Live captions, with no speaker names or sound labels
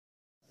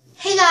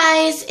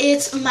guys,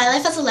 it's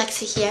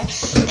MyLifeAsAlexa here,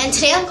 and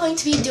today I'm going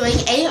to be doing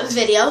a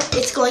video.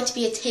 It's going to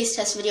be a taste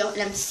test video,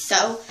 and I'm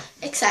so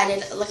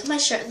excited. Look at my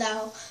shirt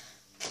though.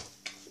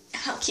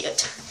 How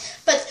cute.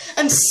 But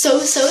I'm so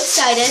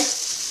excited.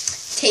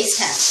 Taste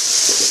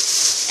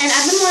test. And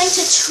I've been wanting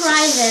to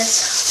try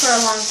this for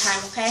a long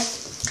time, okay?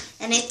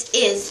 And it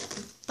is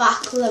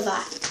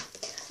baklava.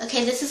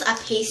 Okay, this is a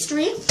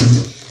pastry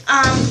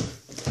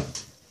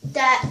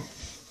that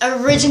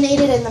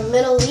originated in the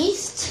Middle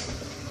East,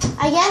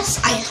 I guess.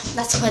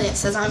 That's what it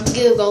says on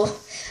Google.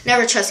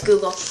 Never trust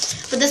Google.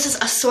 But this is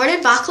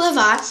assorted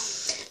baklava.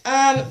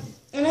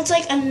 And it's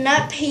like a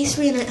nut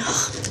pastry. And I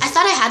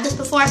thought I had this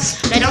before,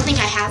 but I don't think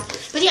I have.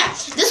 But yeah,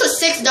 this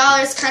was $6,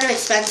 kind of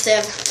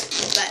expensive.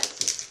 But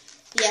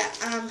yeah,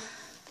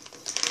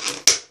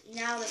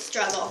 now the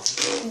struggle.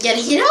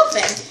 Getting it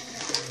open.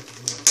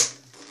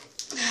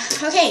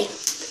 Okay.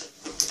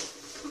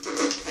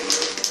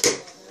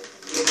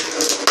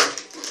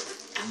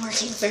 I'm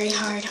working very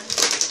hard.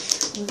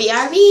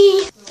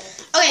 BRB.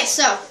 Okay,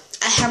 so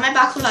I have my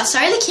baklava.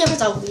 Sorry the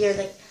camera's all weird.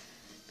 Like,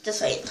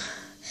 just wait.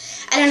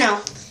 I don't know,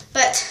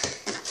 but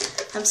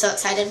I'm so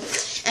excited.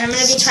 And I'm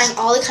going to be trying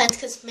all the kinds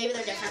because maybe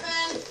they're different.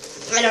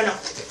 I don't know.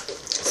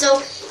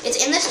 So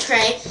it's in this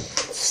tray.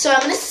 So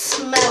I'm going to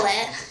smell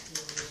it.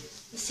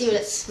 Let's see what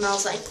it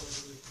smells like.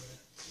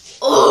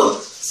 Oh,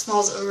 it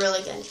smells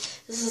really good.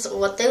 This is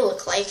what they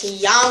look like.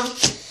 Yum.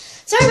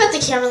 Sorry about the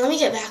camera. Let me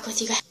get back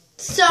with you guys.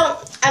 So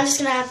I'm just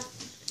going to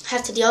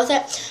have to deal with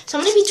it. So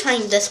I'm going to be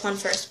trying this one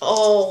first.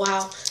 Oh,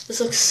 wow. This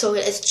looks so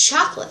good. It's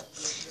chocolate.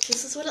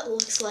 This is what it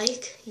looks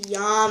like.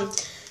 Yum.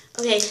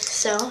 Okay,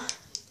 so.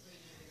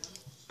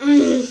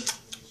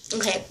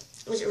 Okay.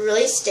 It was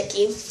really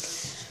sticky.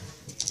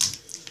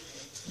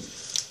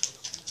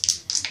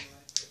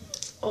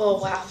 Oh,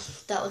 wow.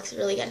 That looks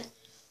really good.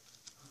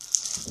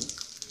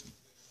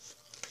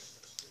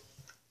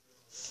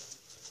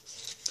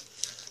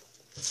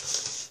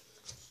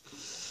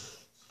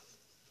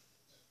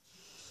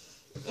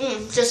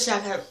 Just a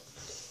second.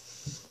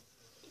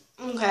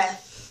 Okay.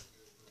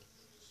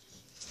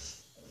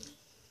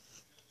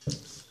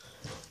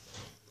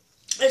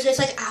 It tastes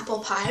like apple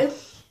pie.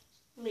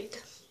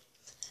 Wait.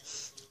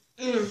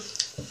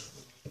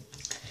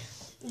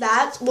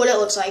 That's what it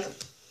looks like.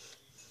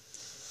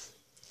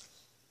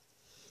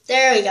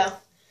 There we go.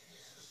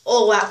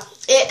 Oh wow.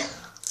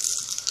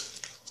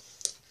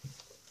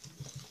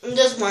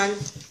 This one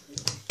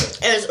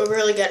is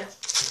really good.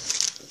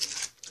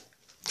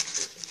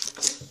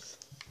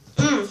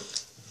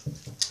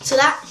 So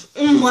that,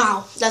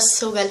 wow, that's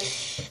so good.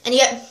 And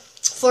you get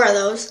 4 of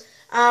those.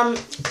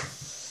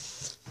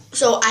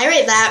 So I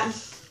rate that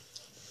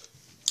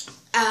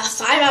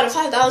 5 out of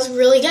 5. That was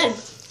really good.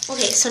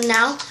 Okay, so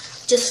now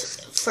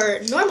just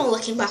for normal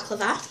looking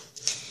baklava,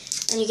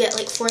 and you get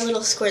like 4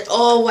 little squares.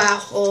 Oh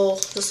wow, oh,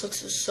 this looks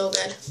so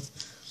good.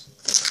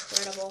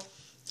 Incredible.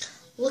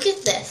 Look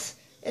at this.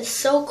 It's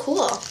so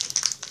cool.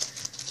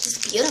 It's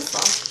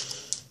beautiful.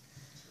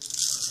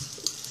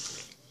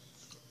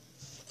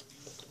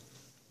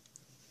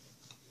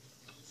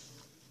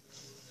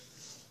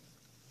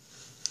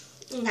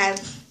 Okay.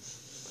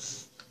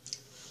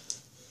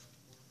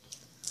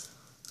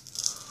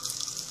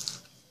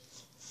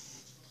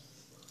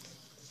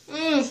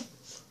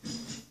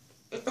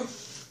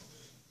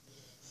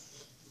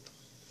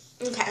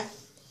 Okay.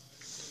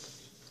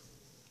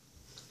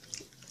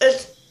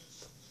 It's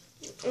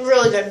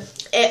really good.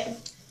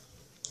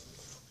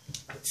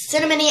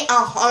 Cinnamony.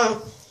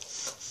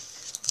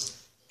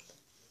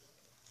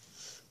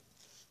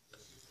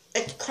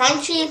 It's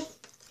crunchy.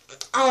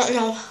 I don't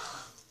know.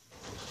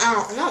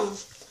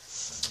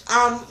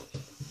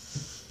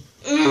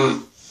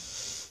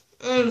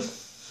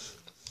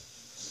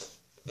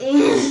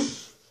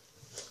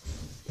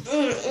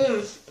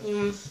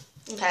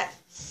 Okay.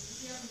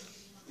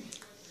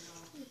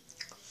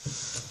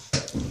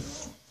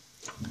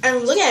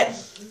 And look at it.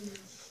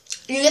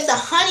 You get the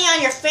honey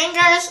on your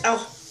fingers.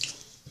 Oh,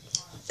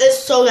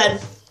 it's so good.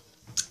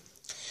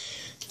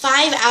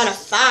 5 out of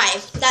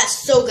 5. That's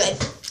so good.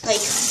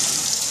 Like,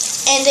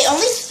 and they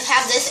only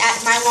have this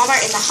at my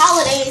Walmart in the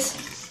holidays.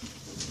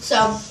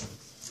 So,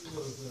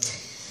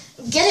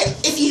 get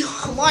it if you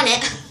want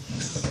it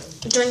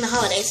during the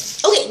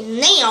holidays. Okay,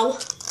 now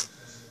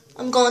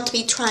I'm going to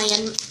be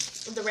trying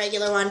the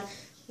regular one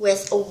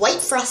with a white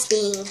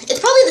frosting. It's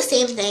probably the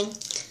same thing.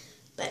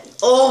 But,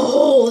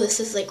 oh, this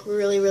is like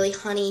really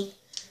honey.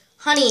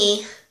 And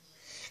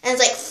it's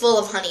like full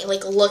of honey.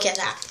 Like, look at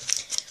that.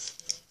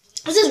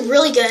 This is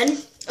really good.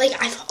 Like,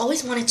 I've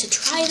always wanted to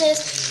try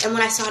this. And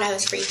when I saw it, I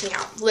was freaking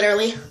out.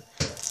 Literally.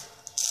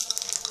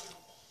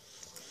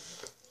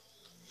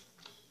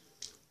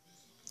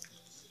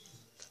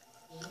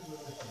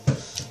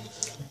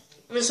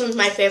 This one's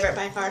my favorite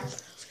by far.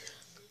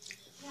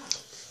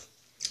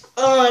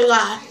 Oh my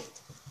god.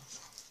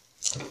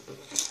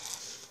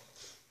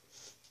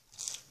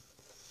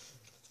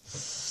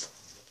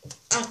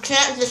 I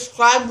can't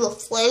describe the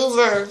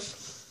flavors.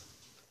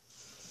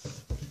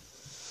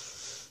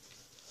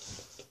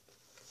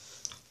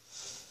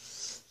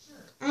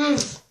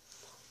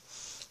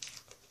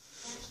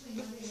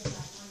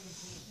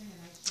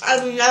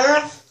 I've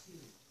never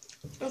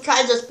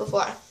tried this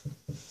before.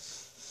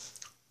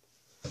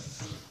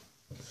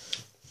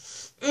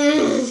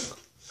 It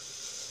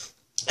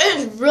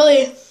is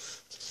really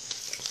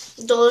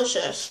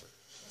delicious.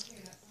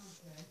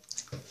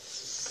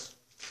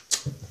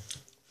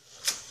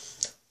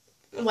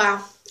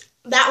 Wow.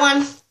 That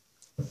one,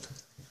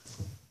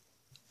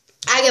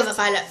 I give a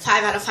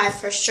 5 out of 5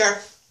 for sure.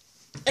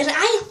 And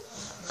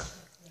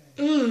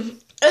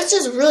it's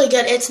just really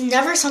good. It's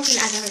never something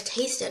I've ever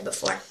tasted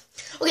before.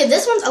 Okay,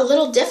 this one's a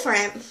little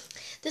different.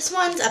 This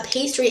one's a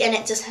pastry and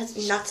it just has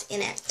nuts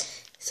in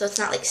it. So it's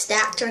not like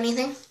stacked or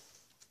anything.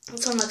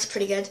 This one looks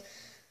pretty good.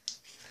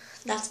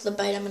 That's the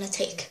bite I'm going to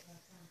take.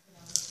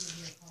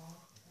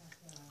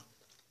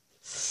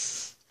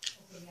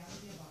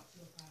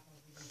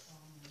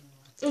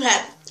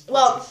 Okay,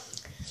 well,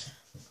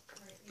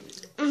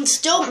 it's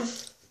still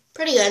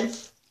pretty good,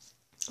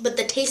 but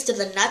the taste of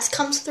the nuts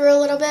comes through a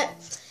little bit,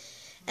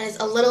 and it's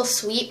a little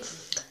sweet.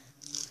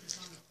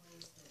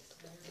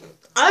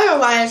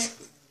 Otherwise,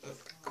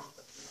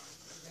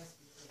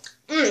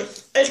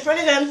 it's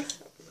pretty good.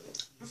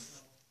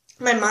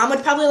 My mom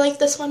would probably like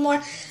this one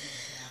more,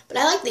 but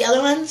I like the other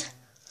ones.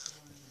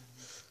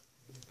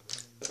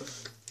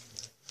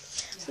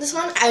 This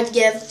one I would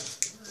give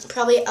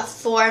probably a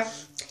 4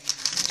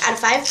 out of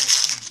 5,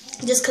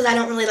 just because I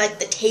don't really like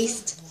the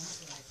taste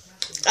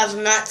of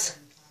nuts.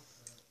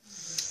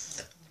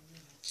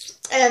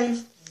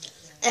 And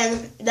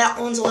that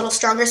one's a little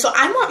stronger. So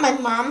I want my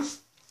mom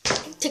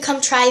to come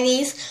try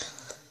these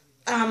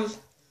to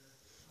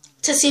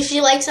see if she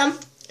likes them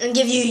and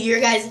give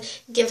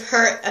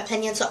her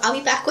opinion. So I'll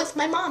be back with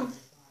my mom.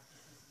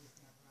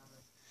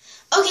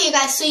 Okay, you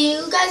guys, so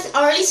you guys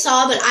already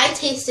saw, but I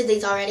tasted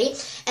these already,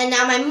 and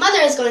now my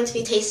mother is going to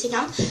be tasting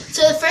them.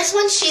 So the first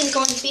one she's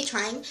going to be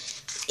trying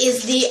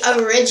is the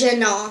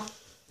original,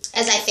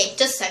 as I think.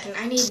 Just a second,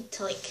 I need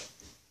to, like,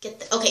 get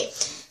the, okay,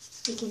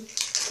 you can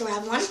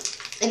grab one,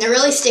 and they're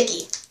really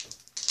sticky.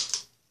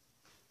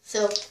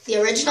 So, the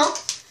original,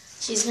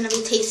 she's going to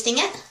be tasting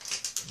it.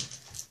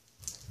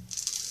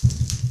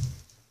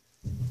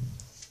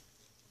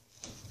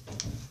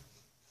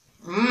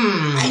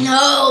 I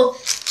know!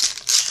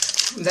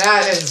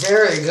 That is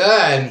very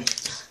good.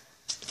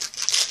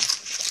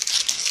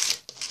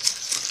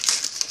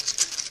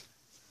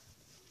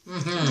 Do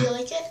you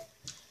like it?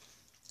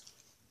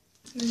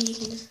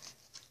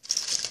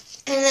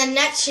 And then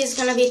next she's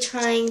going to be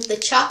trying the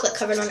chocolate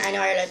covered one. I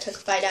know I already took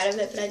a bite out of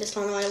it, but I just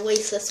don't want to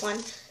waste this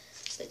one.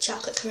 The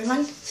chocolate covered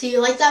one. So you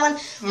like that one?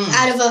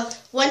 Out of a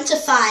 1 to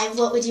 5,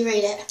 what would you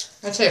rate it?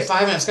 I'd say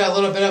 5, and it's got a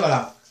little bit of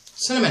a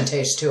cinnamon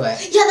taste to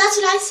it. Yeah, that's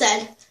what I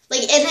said.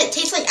 Like, and it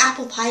tastes like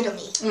apple pie to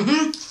me.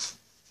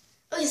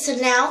 Okay, so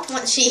now,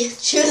 once she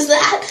chews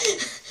that,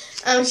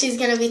 she's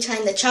going to be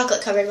trying the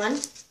chocolate-covered one.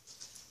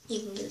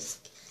 You can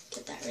just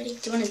get that ready. Do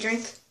you want a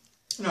drink?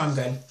 No, I'm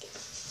good.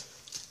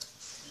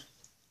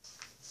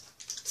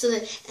 So,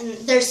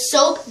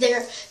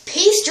 they're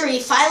pastry,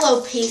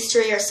 phyllo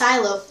pastry, or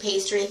silo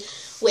pastry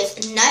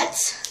with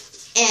nuts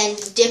and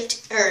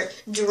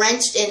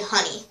drenched in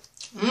honey.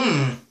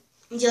 Do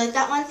you like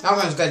that one? That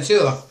one's good,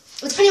 too.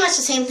 It's pretty much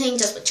the same thing,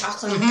 just with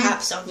chocolate on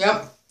top, so.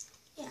 Yep.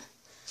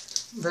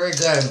 Very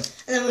good.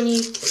 And then when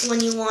you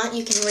want,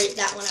 you can rate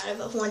that one out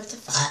of a 1 to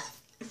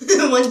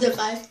 5. 1 to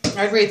 5.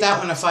 I'd rate that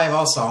one a 5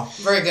 also.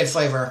 Very good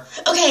flavor.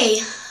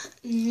 Okay,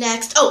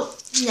 next.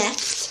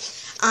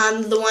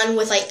 The one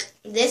with like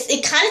this.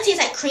 It kind of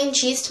tastes like cream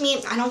cheese to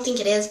me. I don't think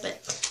it is,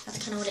 but that's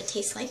kind of what it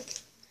tastes like.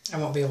 I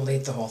won't be able to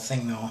eat the whole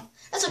thing though.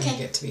 That's okay. They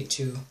get to be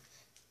too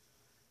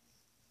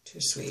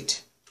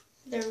sweet.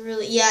 They're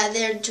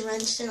they're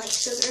drenched in like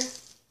sugar.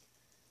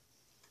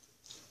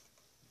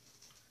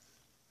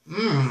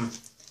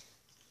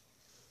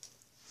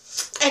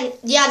 And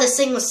yeah, this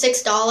thing was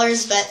 $6,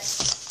 but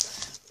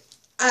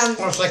oh,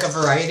 it's like a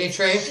variety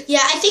tray? Yeah,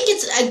 I think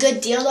it's a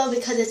good deal though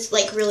because it's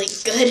like really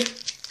good.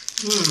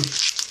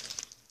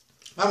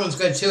 That one's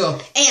good too.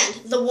 And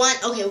the one,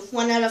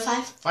 1 out of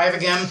 5. 5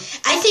 again.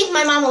 I think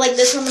my mom will like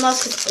this one the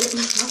most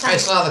because I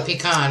saw the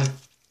pecan.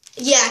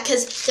 Yeah,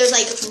 because there's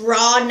like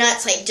raw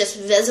nuts like just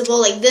visible.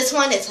 Like this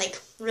one, it's like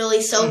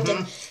really soaked.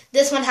 And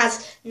this one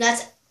has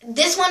nuts.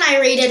 This one I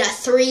rated a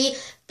 3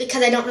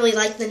 because I don't really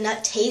like the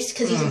nut taste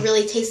because you can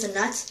really taste the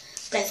nuts.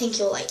 But I think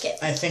you'll like it.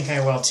 I think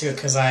I will too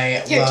because I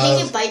Here,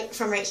 take a bite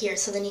from right here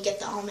so then you get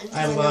the almond.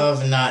 I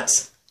love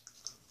nuts.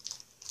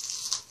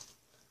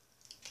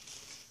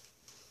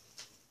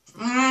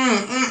 Do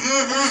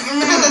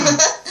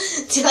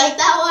you like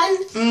that one?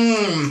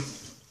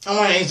 I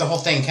want to eat the whole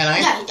thing, can I?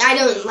 Yeah, I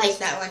don't like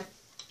that one.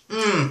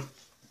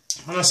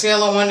 On a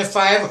scale of 1 to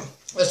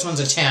 5, this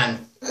one's a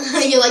 10.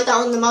 You like that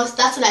one the most?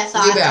 That's what I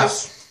thought. You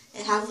bet.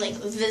 It has like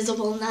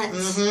visible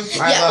nuts.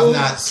 I love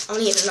nuts. I'm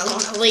gonna eat another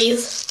one of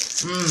these.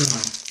 So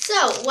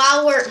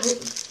while we're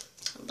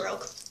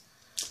broke.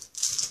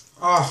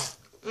 And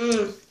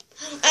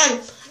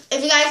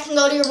if you guys can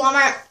go to your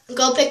Walmart,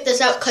 go pick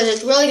this up because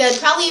it's really good.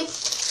 Probably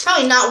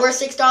not worth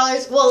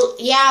 $6. Well,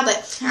 yeah,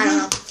 but I don't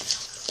know.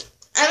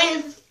 I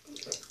mean,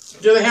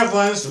 Do they have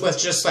ones with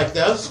just like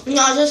this?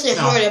 No, just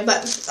imported,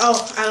 but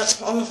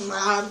oh my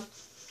god.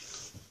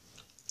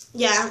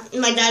 Yeah,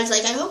 my dad's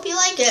like, I hope you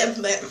like it,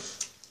 but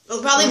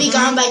it'll probably be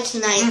gone by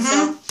tonight,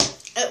 so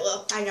it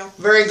will, I know.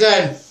 Very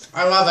good.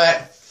 I love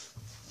it.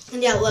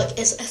 And yeah, look,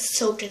 it's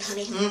soaked in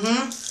honey.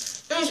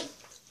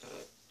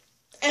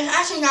 It's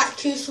actually not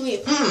too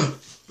sweet.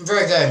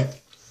 Very good.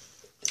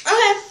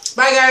 Okay.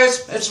 Bye,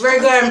 guys. It's very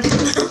good.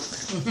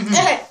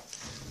 Okay.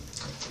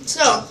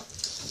 So,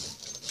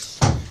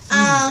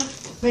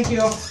 thank you.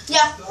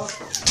 yeah.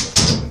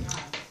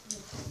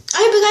 I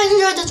hope you guys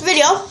enjoyed this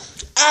video.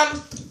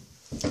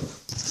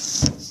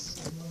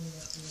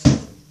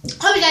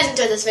 Hope you guys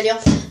enjoyed this video.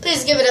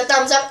 Please give it a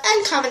thumbs up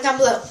and comment down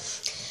below.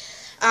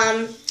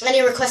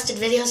 Any requested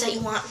videos that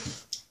you want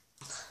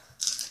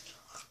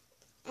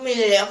me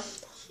to do.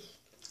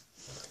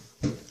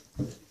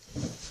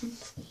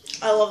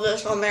 I love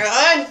this one,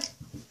 man.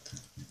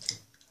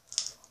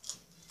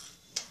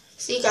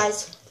 See you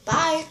guys.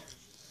 Bye.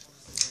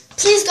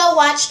 Please go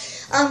watch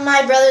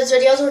my brother's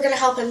videos. We're going to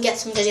help him get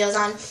some videos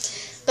on.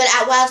 But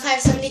at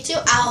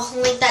wyldefire72,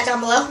 I'll link that down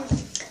below.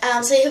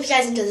 So I hope you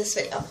guys enjoyed this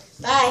video.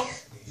 Bye.